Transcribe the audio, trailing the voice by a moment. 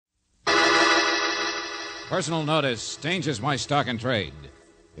Personal notice. Danger's my stock and trade.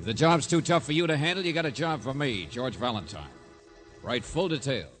 If the job's too tough for you to handle, you got a job for me, George Valentine. Write full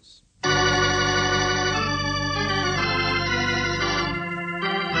details.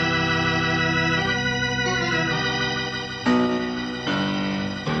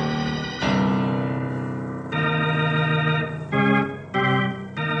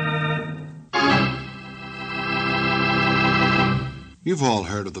 You've all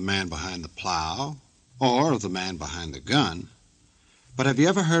heard of the man behind the plow, or of the man behind the gun. But have you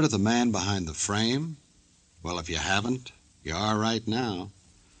ever heard of the man behind the frame? Well, if you haven't, you are right now.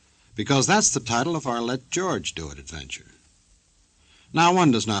 Because that's the title of our Let George Do It adventure. Now, one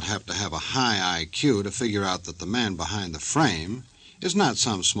does not have to have a high IQ to figure out that the man behind the frame is not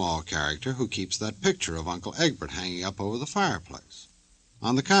some small character who keeps that picture of Uncle Egbert hanging up over the fireplace.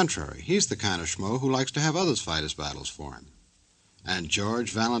 On the contrary, he's the kind of schmo who likes to have others fight his battles for him. And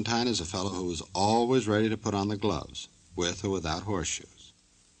George Valentine is a fellow who is always ready to put on the gloves, with or without horseshoes.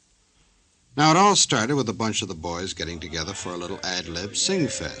 Now, it all started with a bunch of the boys getting together for a little ad-lib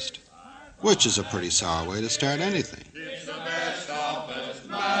sing-fest, which is a pretty sour way to start anything. It's the best office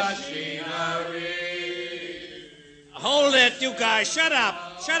machinery. Hold it, you guys. Shut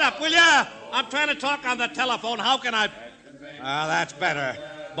up. Shut up, will ya? I'm trying to talk on the telephone. How can I... that's better.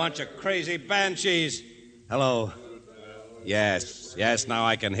 Bunch of crazy banshees. Hello. Yes, now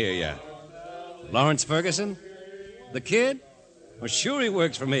I can hear you. Lawrence Ferguson? The kid? Well, sure he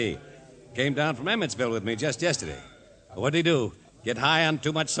works for me. Came down from Emmetsville with me just yesterday. What'd he do? Get high on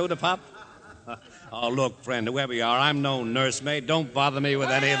too much soda pop? Oh, look, friend, whoever you are, I'm no nursemaid. Don't bother me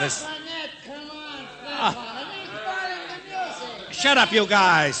with any of this. Come on, Shut up, you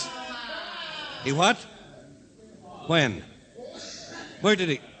guys. He what? When? Where did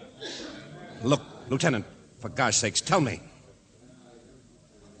he... Look, Lieutenant, for gosh sakes, tell me.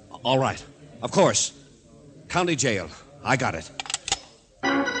 All right, of course. County jail. I got it.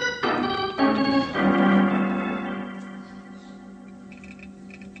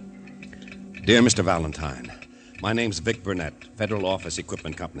 Dear Mr. Valentine, my name's Vic Burnett, Federal Office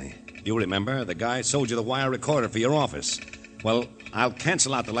Equipment Company. You remember, the guy sold you the wire recorder for your office. Well, I'll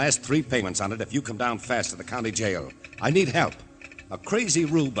cancel out the last 3 payments on it if you come down fast to the county jail. I need help. A crazy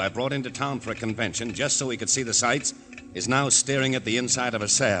rube I brought into town for a convention just so he could see the sights is now staring at the inside of a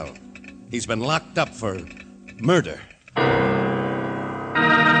cell. He's been locked up for murder.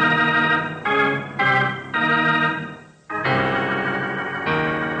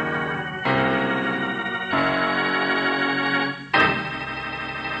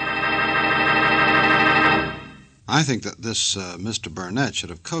 I think that this Mr. Burnett should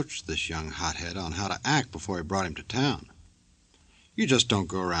have coached this young hothead on how to act before he brought him to town. You just don't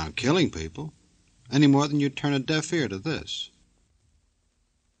go around killing people, any more than you'd turn a deaf ear to this.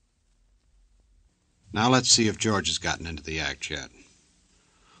 Now let's see if George has gotten into the act yet.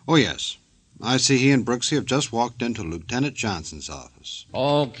 Oh, yes. I see he and Brooksy have just walked into Lieutenant Johnson's office.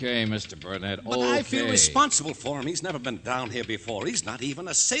 Okay, Mr. Burnett, But I feel responsible for him. He's never been down here before. He's not even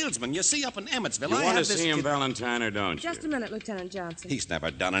a salesman. You see, up in Emmetsville, You want to see him, Valentine, or don't you? Just a minute, Lieutenant Johnson. He's never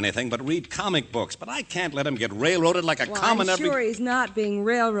done anything but read comic books, but I can't let him get railroaded like a common... I'm sure he's not being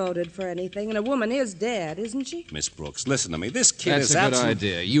railroaded for anything, and a woman is dead, isn't she? Miss Brooks, listen to me. This kid That's is a good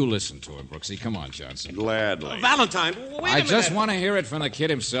idea. You listen to him, Brooksy. Come on, Johnson. Gladly. Valentine, wait a minute. I just want to hear it from the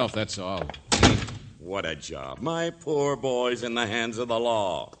kid himself, that's all. What a job. My poor boy's in the hands of the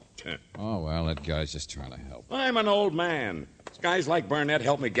law. Oh, well, that guy's just trying to help. I'm an old man. Guys like Burnett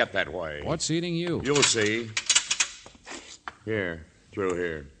help me get that way. What's eating you? You'll see. Here, through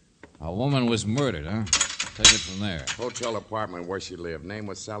here. A woman was murdered, huh? Take it from there. Hotel apartment where she lived. Name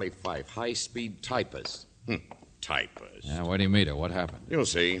was Sally Fife. High-speed typist. Typist. Yeah, where'd he meet her? What happened? You'll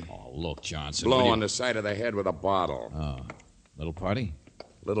see. Oh, look, Johnson. Blow on the side of the head with a bottle. Oh, little party?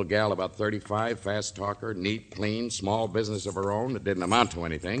 Little gal about 35, fast talker, neat, clean, small business of her own that didn't amount to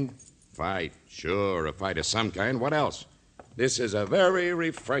anything. Fight, sure, a fight of some kind. What else? This is a very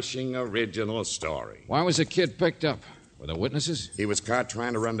refreshing, original story. Why was the kid picked up? Were there witnesses? He was caught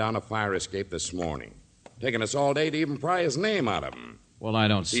trying to run down a fire escape this morning. Taking us all day to even pry his name out of him. Well, I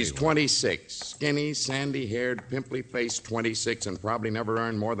don't see He's 26. Skinny, sandy-haired, pimply-faced 26, and probably never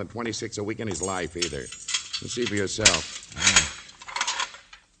earned more than 26 a week in his life either. You see for yourself.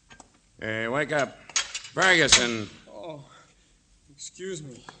 Hey, wake up. Ferguson. Oh, excuse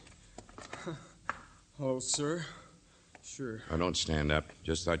me. Hello, sir. Sure. Oh, don't stand up.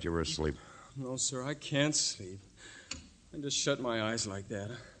 Just thought you were asleep. No, sir, I can't sleep. I just shut my eyes like that.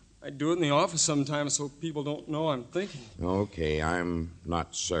 I do it in the office sometimes so people don't know I'm thinking. Okay, I'm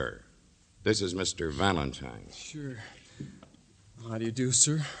not sir. This is Mr. Valentine. Sure. How do you do,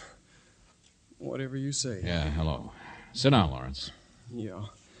 sir? Whatever you say. Yeah, hello. Sit down, Lawrence. Yeah.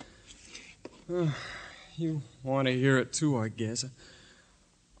 You want to hear it, too, I guess.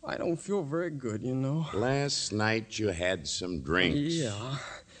 I don't feel very good, you know. Last night you had some drinks. Yeah.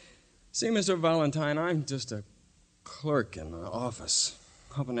 See, Mr. Valentine, I'm just a clerk in the office.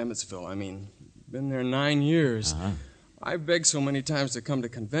 Up in Emmetsville, I mean. Been there 9 years. Uh-huh. I begged so many times to come to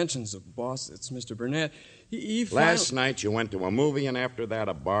conventions. The boss, it's Mr. Burnett. He Last night you went to a movie, and after that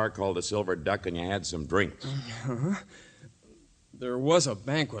a bar called the Silver Duck, and you had some drinks. Uh-huh. There was a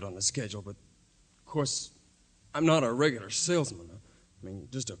banquet on the schedule, but, of course, I'm not a regular salesman. I mean,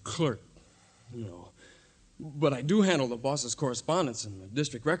 just a clerk, you know. But I do handle the boss's correspondence and the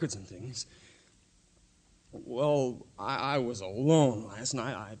district records and things. Well, I was alone last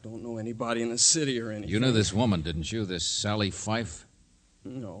night. I don't know anybody in the city or anything. You knew this woman, didn't you? This Sally Fife?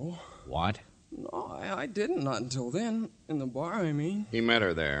 No. What? No, I didn't. Not until then. In the bar, I mean. He met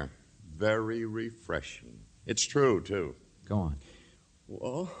her there. Very refreshing. It's true, too. Go on.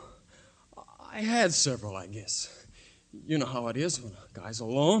 Well, I had several, I guess. You know how it is when a guy's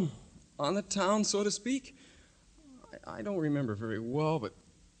alone, on the town, so to speak. I don't remember very well, but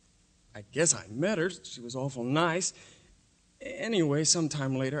I guess I met her. She was awful nice. Anyway,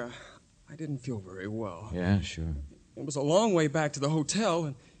 sometime later, I didn't feel very well. Yeah, sure. It was a long way back to the hotel,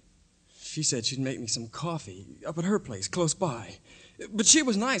 and she said she'd make me some coffee up at her place, close by. But she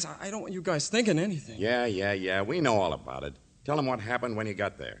was nice. I don't want you guys thinking anything. Yeah. We know all about it. Tell him what happened when you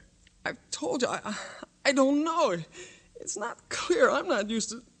got there. I've told you, I don't know. It's not clear. I'm not used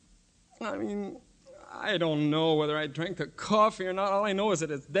to... I mean, I don't know whether I drank the coffee or not. All I know is that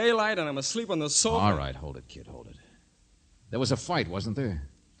it's daylight and I'm asleep on the sofa. All right, hold it, kid, hold it. There was a fight, wasn't there?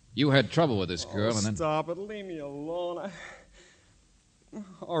 You had trouble with this girl, and then... Stop it. Leave me alone.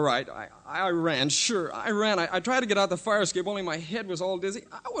 All right, I ran, sure. I ran. I tried to get out the fire escape, only my head was all dizzy.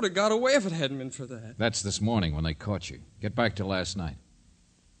 I would have got away if it hadn't been for that. That's this morning when they caught you. Get back to last night.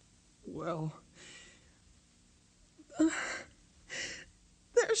 Well, there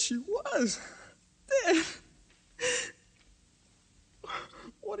she was. Dead.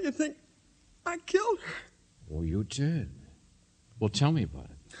 What do you think? I killed her. Oh, you did? Well, tell me about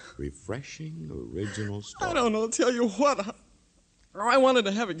it. Refreshing original story. I don't know, tell you what. I wanted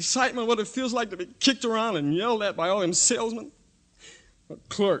to have excitement, what it feels like to be kicked around and yelled at by all them salesmen. A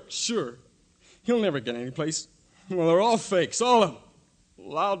clerk, sure. He'll never get any place. Well, they're all fakes, all of them.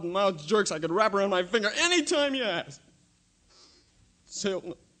 Loud-mouthed jerks I could wrap around my finger any time you ask.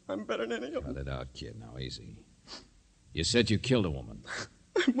 Salesman, I'm better than any of them. Cut it out, kid. Now, easy. You said you killed a woman.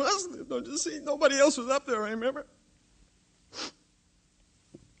 I must have, don't you see? Nobody else was up there, I remember.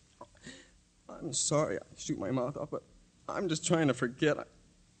 I'm sorry I shoot my mouth off, but I'm just trying to forget.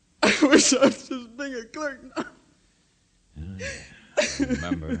 I wish I was just being a clerk now.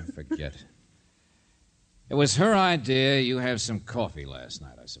 Remember, forget. It was her idea you have some coffee last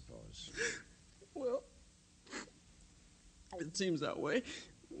night, I suppose. Well, it seems that way. It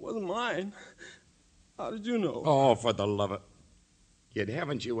wasn't mine. How did you know? Oh, for the love of... Kid,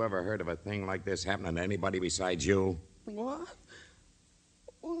 haven't you ever heard of a thing like this happening to anybody besides you? What?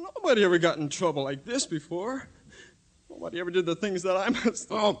 Well, nobody ever got in trouble like this before. Nobody ever did the things that I must...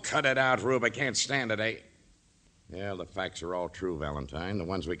 Oh, cut it out, Rube. I can't stand it, Yeah, the facts are all true, Valentine. The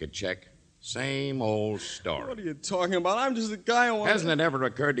ones we could check. Same old story. What are you talking about? I'm just a guy who wants... Hasn't it ever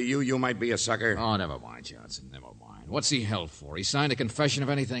occurred to you you might be a sucker? Oh, never mind, Johnson, never mind. What's he held for? He signed a confession of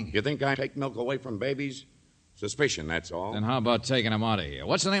anything? You think I take milk away from babies? Suspicion, that's all. Then how about taking him out of here?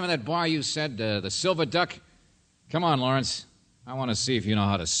 What's the name of that bar you said? The Silver Duck? Come on, Lawrence. I want to see if you know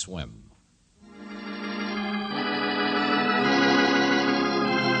how to swim.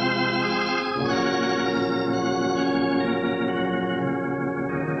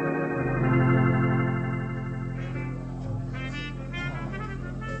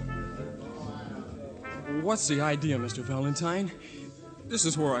 What's the idea, Mr. Valentine? This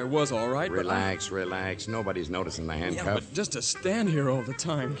is where I was, all right, Relax. Nobody's noticing the handcuff. Yeah, but just to stand here all the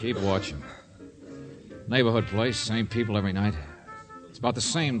time. Keep watching. Neighborhood place, same people every night. It's about the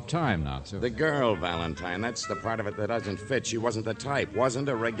same time now, too. The girl, Valentine, that's the part of it that doesn't fit. She wasn't the type, wasn't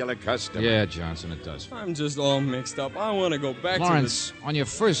a regular customer. Yeah, Johnson, it does. I'm just all mixed up. I want to go back Lawrence, on your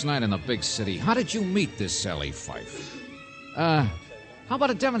first night in the big city, how did you meet this Sally Fife? How about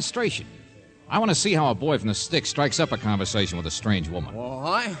a demonstration? I want to see how a boy from the sticks strikes up a conversation with a strange woman. Well,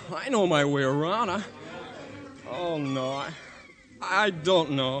 I know my way around. Oh, no, I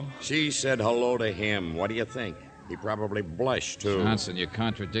don't know. She said hello to him. What do you think? He probably blushed, too. Johnson, you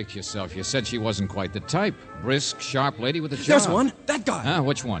contradict yourself. You said she wasn't quite the type. Brisk, sharp lady with a job. There's one. That guy. Huh?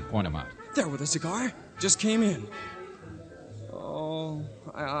 Which one? Point him out. There with a cigar. Just came in. Oh,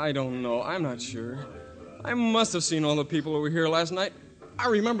 I don't know. I'm not sure. I must have seen all the people who were here last night. I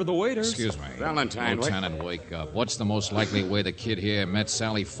remember the waiters. Excuse me. Valentine, Lieutenant, wake up. What's the most likely way the kid here met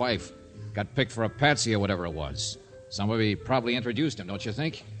Sally Fife? Got picked for a patsy or whatever it was. Somebody probably introduced him, don't you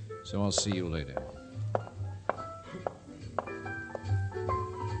think? So I'll see you later.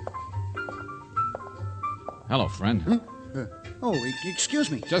 Hello, friend. Huh? Excuse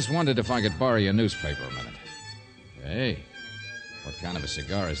me. Just wondered if I could borrow your newspaper a minute. Hey, what kind of a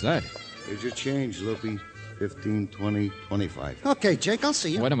cigar is that? Here's your change, Loopy. 15, 20, 25. Okay, Jake, I'll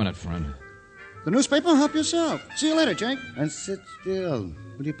see you. Wait a minute, friend. The newspaper? Help yourself. See you later, Jake. And sit still.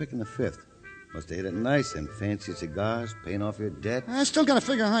 What are you picking the fifth? Must have hit it nice, them fancy cigars, paying off your debt. I still got to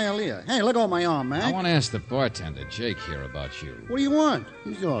figure Hialeah. Hey, look over my arm, man. I want to ask the bartender, Jake, here about you. What do you want?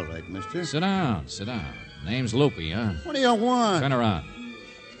 He's all right, mister. Sit down, sit down. Name's Loopy, huh? What do you want? Turn around.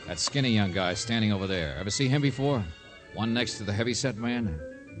 That skinny young guy standing over there. Ever see him before? One next to the heavyset man?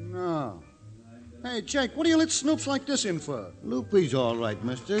 No. Hey, Jake, what do you let snoops like this in for? Loopy's all right,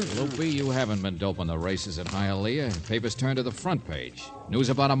 mister. Loopy, you haven't been doping the races at Hialeah. Papers turned to the front page. News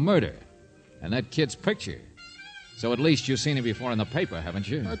about a murder. And that kid's picture. So at least you've seen him before in the paper, haven't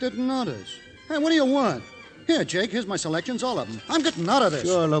you? I didn't notice. Hey, what do you want? Here, Jake, here's my selections, all of them. I'm getting out of this.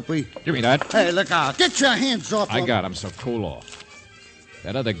 Sure, Loopy. Give me that. Hey, look out. Get your hands off I got him, so cool off.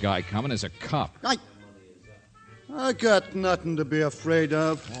 That other guy coming is a cop. I got nothing to be afraid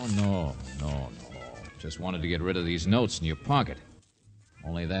of. Oh, no. Just wanted to get rid of these notes in your pocket.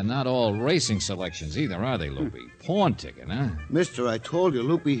 Only they're not all racing selections either, are they, Loopy? Pawn ticket, huh? Mister, I told you,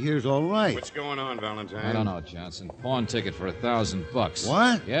 Loopy here's all right. What's going on, Valentine? I don't know, Johnson. Pawn ticket for $1,000.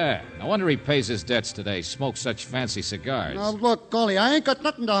 What? Yeah. No wonder he pays his debts today. Smokes such fancy cigars. Now, look, Golly, I ain't got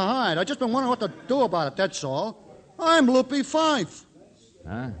nothing to hide. I just been wondering what to do about it, that's all. I'm Loopy Fife.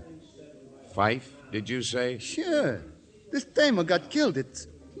 Huh? Fife, did you say? Sure. This damer got killed.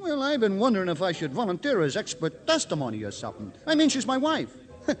 Well, I've been wondering if I should volunteer as expert testimony or something. I mean, she's my wife.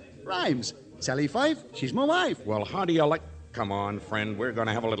 Rhymes. Sally Fife, she's my wife. Well, how do you like... Come on, friend, we're going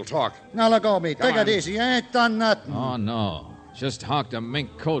to have a little talk. Now, let go of me. Take on. it easy. I ain't done nothing. Oh, no. Just hawked a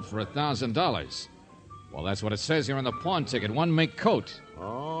mink coat for $1,000. Well, that's what it says here on the pawn ticket. One mink coat.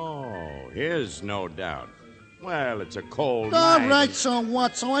 Oh, his, no doubt. Well, it's a cold All night. right, so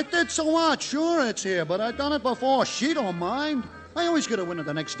what? So I did, so what? Sure, it's here, but I done it before. She don't mind. I always get a winner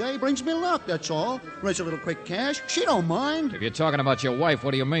the next day. Brings me luck, that's all. Raise a little quick cash. She don't mind. If you're talking about your wife,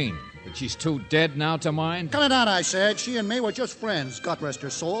 what do you mean? That she's too dead now to mind? Cut it out, I said. She and me were just friends, God rest her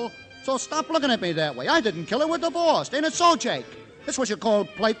soul. So stop looking at me that way. I didn't kill her. We're divorced. Ain't it so, Jake? It's what you call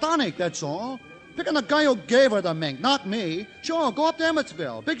platonic, that's all. Picking the guy who gave her the mink, not me. Sure, go up to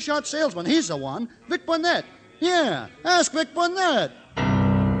Emmetsville. Big shot salesman, he's the one. Vic Burnett. Yeah, ask Vic Burnett.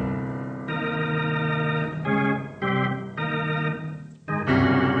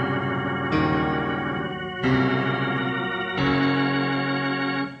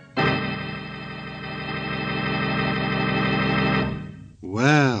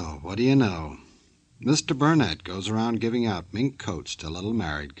 Well, what do you know? Mr. Burnett goes around giving out mink coats to little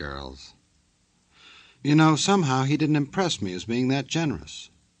married girls. You know, somehow he didn't impress me as being that generous.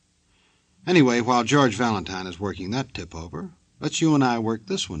 Anyway, while George Valentine is working that tip over, let's you and I work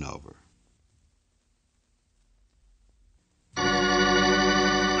this one over.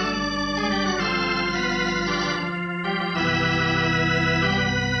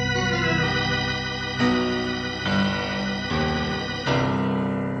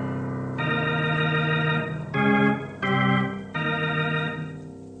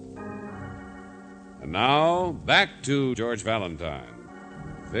 And now, back to George Valentine.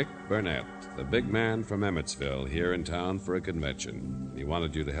 Vic Burnett, the big man from Emmetsville, here in town for a convention. He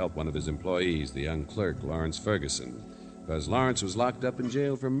wanted you to help one of his employees, the young clerk, Lawrence Ferguson, because Lawrence was locked up in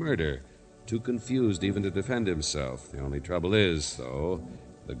jail for murder, too confused even to defend himself. The only trouble is, though,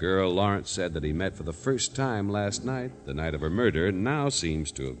 the girl Lawrence said that he met for the first time last night, the night of her murder, now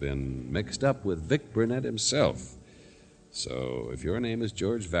seems to have been mixed up with Vic Burnett himself. So, if your name is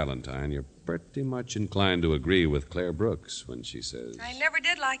George Valentine, you're pretty much inclined to agree with Claire Brooks when she says... I never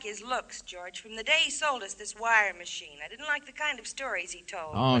did like his looks, George. From the day he sold us this wire machine, I didn't like the kind of stories he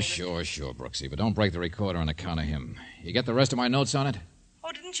told. Oh, sure, Brooksy, but don't break the recorder on account of him. You get the rest of my notes on it?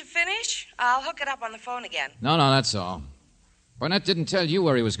 Oh, didn't you finish? I'll hook it up on the phone again. No, that's all. Burnett didn't tell you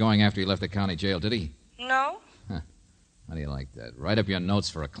where he was going after he left the county jail, did he? No. How do you like that? Write up your notes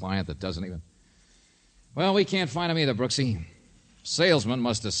for a client that doesn't even... Well, we can't find him either, Brooksy. Salesman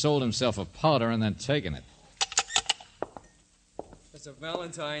must have sold himself a powder and then taken it. Mr.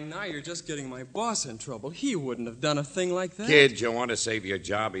 Valentine, now you're just getting my boss in trouble. He wouldn't have done a thing like that. Kid, you want to save your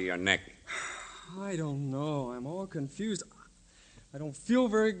job or your neck? I don't know. I'm all confused. I don't feel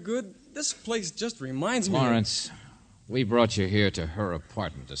very good. This place just reminds me Lawrence, we brought you here to her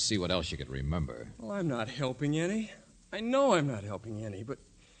apartment to see what else you could remember. Well, I'm not helping any. I know I'm not helping any, but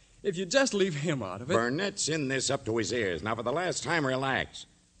if you just leave him out of it... Burnett's in this up to his ears. Now, for the last time, relax.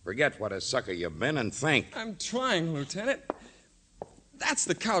 Forget what a sucker you've been and think. I'm trying, Lieutenant. That's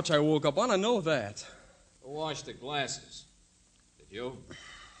the couch I woke up on. I know that. Who washed the glasses? Did you?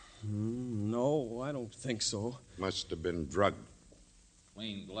 No, I don't think so. Must have been drugged.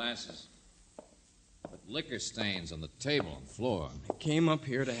 Clean glasses. But liquor stains on the table and floor. I came up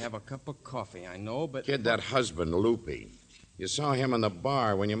here to have a cup of coffee, I know, but... Kid, that husband, Loopy. You saw him in the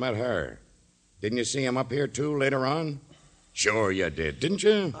bar when you met her. Didn't you see him up here, too, later on? Sure you did, didn't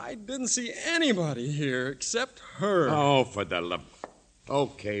you? I didn't see anybody here except her. Oh, for the love...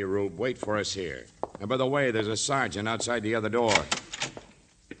 Okay, Rube, wait for us here. And by the way, there's a sergeant outside the other door.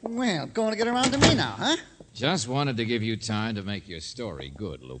 Well, going to get around to me now, huh? Just wanted to give you time to make your story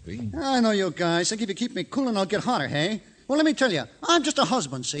good, Loopy. I know you guys. Think if you keep me cool and I'll get hotter, hey? Well, let me tell you, I'm just a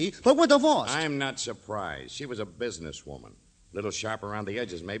husband, see? But we're divorced. I'm not surprised. She was a businesswoman. Little sharp around the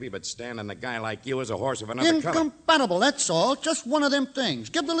edges, maybe, but standing a guy like you as a horse of another color. Incompatible, that's all. Just one of them things.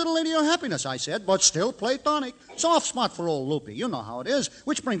 Give the little lady her happiness, I said, but still platonic. Soft spot for old Loopy. You know how it is.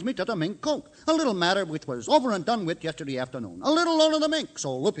 Which brings me to the mink coat. A little matter which was over and done with yesterday afternoon. A little loan of the mink,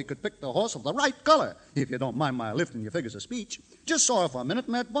 so Loopy could pick the horse of the right color. If you don't mind my lifting your figures of speech. Just saw her for a minute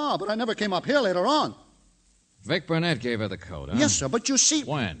in that bar, but I never came up here later on. Vic Burnett gave her the coat, huh? Yes, sir, but you see...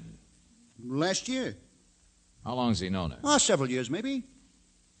 When? Last year. How long's he known her? Several years, maybe.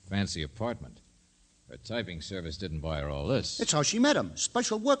 Fancy apartment. Her typing service didn't buy her all this. It's how she met him.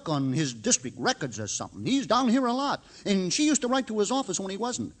 Special work on his district records or something. He's down here a lot. And she used to write to his office when he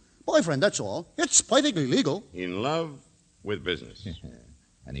wasn't. Boyfriend, that's all. It's perfectly legal. In love with business.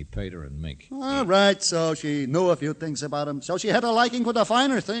 And he paid her in mink. All right, so she knew a few things about him. So she had a liking for the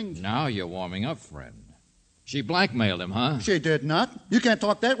finer things. Now you're warming up, friend. She blackmailed him, huh? She did not. You can't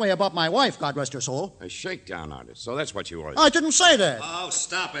talk that way about my wife, God rest her soul. A shakedown artist. So that's what you were. I didn't say that. Oh,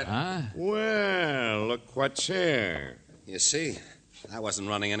 stop it. Huh? Well, look what's here. You see, I wasn't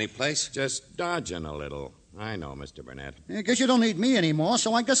running any place. Just dodging a little. I know, Mr. Burnett. I guess you don't need me anymore,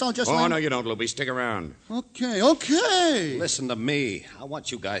 so I guess I'll just... Oh, no, you don't, Loopy. Stick around. Okay. Listen to me. I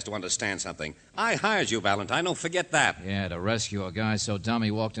want you guys to understand something. I hired you, Valentine. Don't forget that. Yeah, to rescue a guy so dumb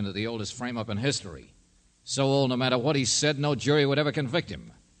he walked into the oldest frame-up in history. So old, no matter what he said, no jury would ever convict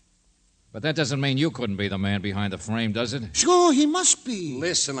him. But that doesn't mean you couldn't be the man behind the frame, does it? Sure, he must be.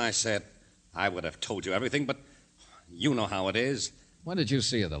 Listen, I said, I would have told you everything, but you know how it is. When did you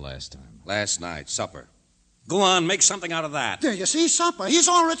see her the last time? Last night, supper. Go on, make something out of that. There, you see, supper. He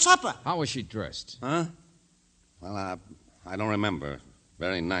saw her at supper. How was she dressed? Huh? Well, I don't remember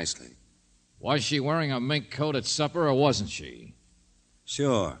very nicely. Was she wearing a mink coat at supper, or wasn't she?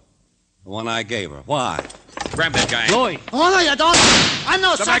 Sure. The one I gave her. Why? Grab that guy. Lloyd! Oh, no, you don't. I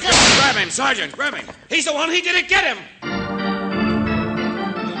know, Back sucker. grab him, Sergeant. Grab him. He's the one. He didn't get him.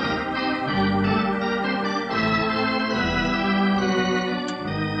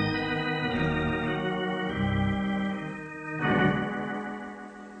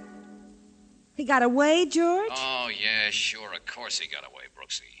 He got away, George? Oh, yeah, sure. Of course he got away,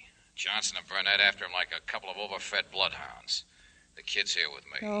 Brooksy. Johnson and Burnett after him like a couple of overfed bloodhounds. The kid's here with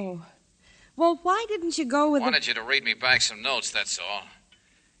me. Oh. Well, why didn't you go with Wanted you to read me back some notes, that's all.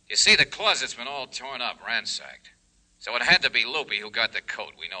 You see, the closet's been all torn up, ransacked. So it had to be Loopy who got the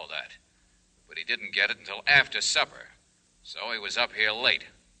coat, we know that. But he didn't get it until after supper. So he was up here late.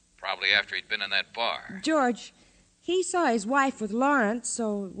 Probably after he'd been in that bar. George, he saw his wife with Lawrence,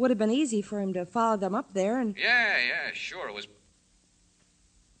 so it would have been easy for him to follow them up there and... Yeah, sure, it was...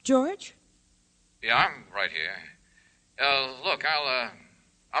 George? Yeah, I'm right here. Look,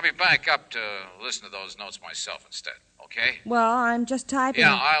 I'll be back up to listen to those notes myself instead, okay? Well, I'm just typing.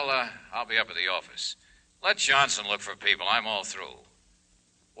 Yeah, I'll be up at the office. Let Johnson look for people. I'm all through.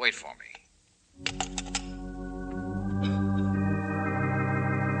 Wait for me.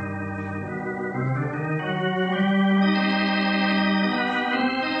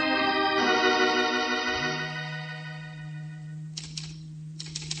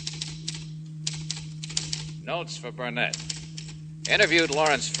 Notes for Burnett. Interviewed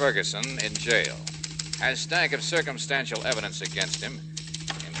Lawrence Ferguson in jail. Has stack of circumstantial evidence against him,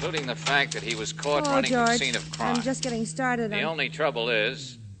 including the fact that he was caught running George, the scene of crime. I'm just getting started. The only trouble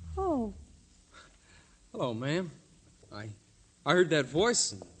is... Oh. Hello, ma'am. I heard that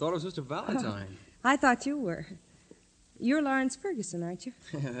voice and thought it was Mr. Valentine. I thought you were. You're Lawrence Ferguson, aren't you?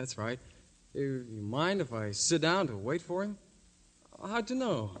 Yeah, that's right. You mind if I sit down to wait for him? How'd you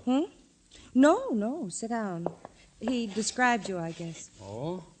know? No, sit down. He described you, I guess.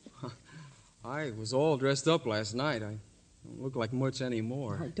 Oh? I was all dressed up last night. I don't look like much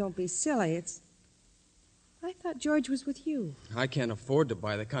anymore. Oh, don't be silly. I thought George was with you. I can't afford to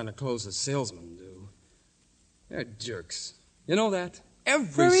buy the kind of clothes the salesmen do. They're jerks. You know that?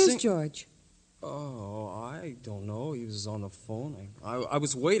 Where is George? Oh, I don't know. He was on the phone. I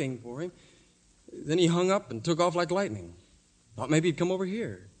was waiting for him. Then he hung up and took off like lightning. Thought maybe he'd come over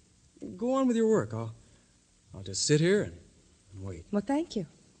here. Go on with your work. I'll just sit here and wait. Well, thank you.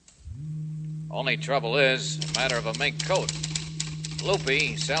 Only trouble is, a matter of a mink coat.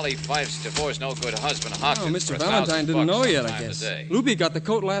 Loopy, Sally Fife's divorced no-good husband, hawked Oh, it Mr. for Valentine didn't know yet, I guess. Today. Loopy got the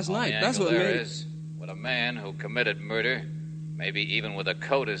coat last Only night. That's what angle made there it. is, with a man who committed murder, maybe even with a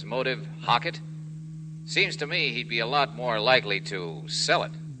coat as motive, hawk it, seems to me he'd be a lot more likely to sell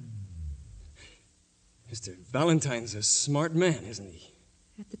it. Mr. Valentine's a smart man, isn't he?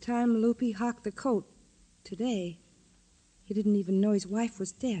 At the time Loopy hawked the coat, today, he didn't even know his wife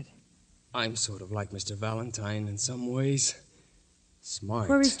was dead. I'm sort of like Mr. Valentine in some ways. Smart.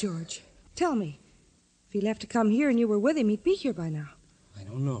 Where is George? Tell me. If he left to come here and you were with him, he'd be here by now. I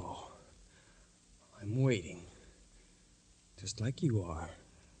don't know. I'm waiting. Just like you are.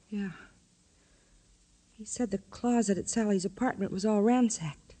 Yeah. He said the closet at Sally's apartment was all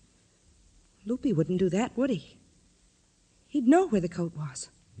ransacked. Loopy wouldn't do that, would he? He'd know where the coat was.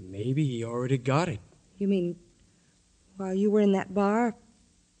 Maybe he already got it. You mean while you were in that bar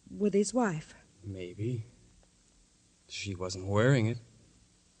with his wife? Maybe. She wasn't wearing it.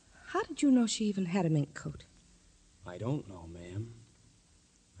 How did you know she even had a mink coat? I don't know, ma'am.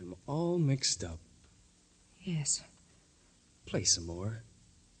 I'm all mixed up. Yes. Play some more.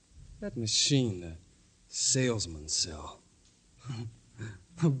 That machine the salesmen sell.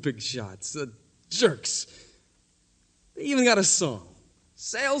 The big shots, the jerks. They even got a song.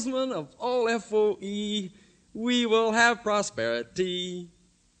 Salesmen of all FOE, we will have prosperity.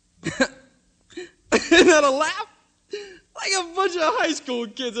 Isn't that a laugh? Like a bunch of high school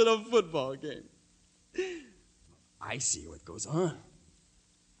kids at a football game. I see what goes on.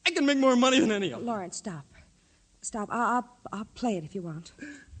 I can make more money than any of them. Lawrence, stop. Stop. I'll play it if you want.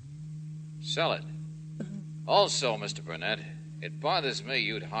 Sell it. Also, Mr. Burnett, it bothers me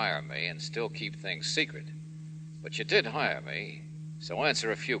you'd hire me and still keep things secret. But you did hire me, so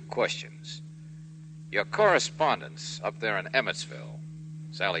answer a few questions. Your correspondence up there in Emmetsville,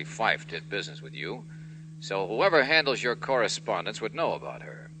 Sally Fife did business with you, so whoever handles your correspondence would know about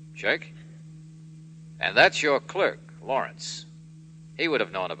her. Check? And that's your clerk, Lawrence. He would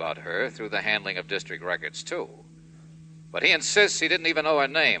have known about her through the handling of district records, too. But he insists he didn't even know her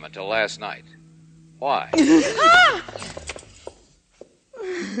name until last night. Why?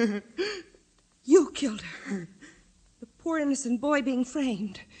 You killed her. The poor innocent boy being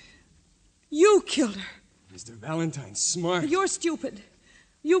framed. You killed her. Mr. Valentine's smart. You're stupid.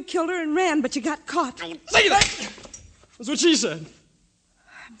 You killed her and ran, but you got caught. Don't say that! That's what she said.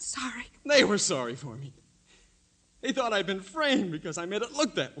 I'm sorry. They were sorry for me. They thought I'd been framed because I made it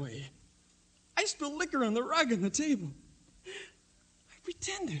look that way. I spilled liquor on the rug and the table. I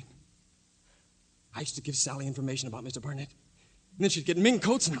pretended. I used to give Sally information about Mr. Burnett. And then she'd get mink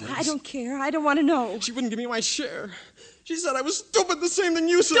coats and things. I don't care. I don't want to know. She wouldn't give me my share. She said I was stupid, the same thing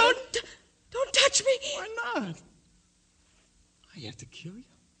you said. Don't touch me. Why not? I had to kill you.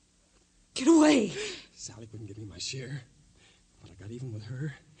 Get away. Sally wouldn't give me my share. But I got even with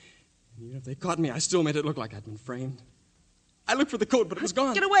her. And even if they caught me, I still made it look like I'd been framed. I looked for the coat, but it was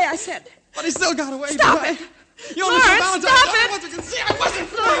gone. Get away, I said. But he still got away. Stop it. You Lawrence, Valentine, stop it. I wasn't can see I wasn't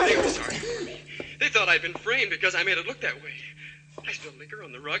framed. They were sorry for me. They thought I'd been framed because I made it look that way. I spilled liquor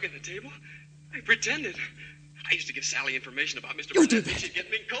on the rug and the table. I pretended. I used to give Sally information about Mr. Burnett. You did that. She'd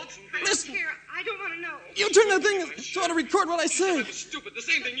get mink coats and things. Listen. I don't want to know. You turn that thing and try to record what I say. I was stupid. The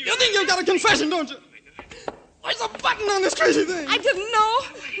same thing you You think you've got a confession, don't you? Where's the button on this crazy thing? I didn't know.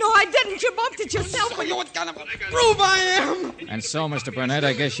 No, I didn't. You bumped it yourself. Show you what kind of a proof I am. And so, Mr. Burnett,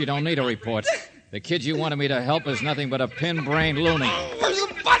 I guess you don't need a report. The kid you wanted me to help is nothing but a pin-brained loony. Where's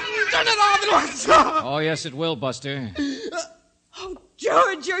the button? Turn it off at once. Oh, yes, it will, Buster. Oh,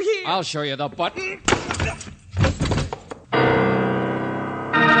 George, you're here. I'll show you the button.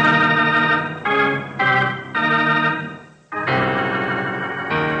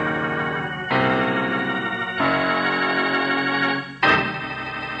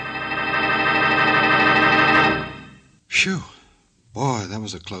 Phew. Boy, that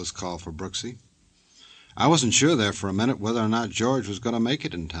was a close call for Brooksy. I wasn't sure there for a minute whether or not George was going to make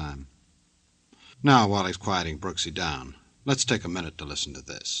it in time. Now, while he's quieting Brooksy down, let's take a minute to listen to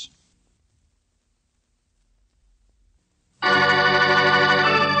this.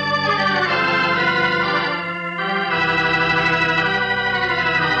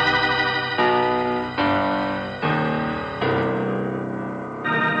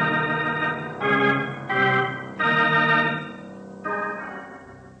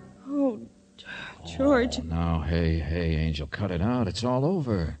 George. Oh, now, hey, Angel, cut it out. It's all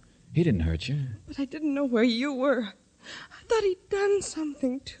over. He didn't hurt you. But I didn't know where you were. I thought he'd done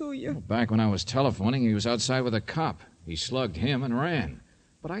something to you. Well, back when I was telephoning, he was outside with a cop. He slugged him and ran.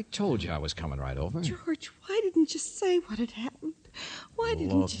 But I told you I was coming right over. George, why didn't you say what had happened? Why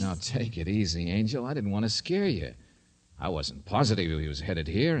didn't Look, you... now take it easy, Angel. I didn't want to scare you. I wasn't positive he was headed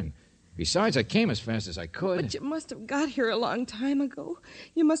here, and besides, I came as fast as I could. But you must have got here a long time ago.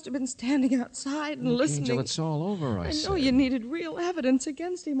 You must have been standing outside and Look, listening. Angel, it's all over, I said. know you needed real evidence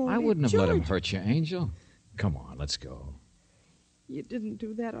against him. I wouldn't have George, let him hurt you, Angel. Come on, let's go. You didn't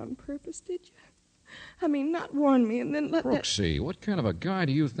do that on purpose, did you? I mean, not warn me and then let Brooksy, what kind of a guy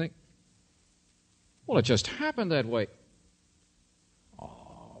do you think... Well, it just happened that way.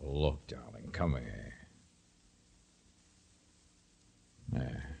 Oh, look, darling, come here.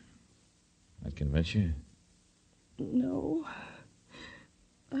 There. That convince you? No.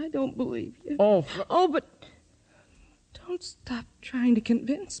 I don't believe you. Oh, but don't stop trying to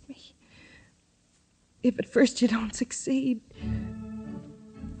convince me. If at first you don't succeed...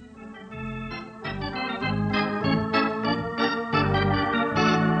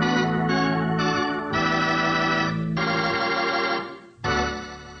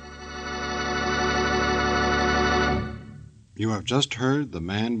 You have just heard The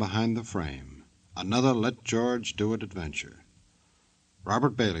Man Behind the Frame, another Let George Do It adventure.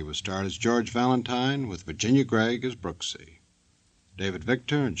 Robert Bailey was starred as George Valentine, with Virginia Gregg as Brooksy. David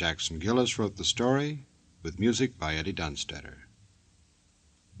Victor and Jackson Gillis wrote the story, with music by Eddie Dunstetter.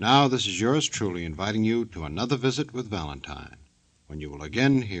 Now this is yours truly inviting you to another visit with Valentine, when you will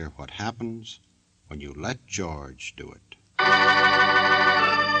again hear what happens when you let George do it.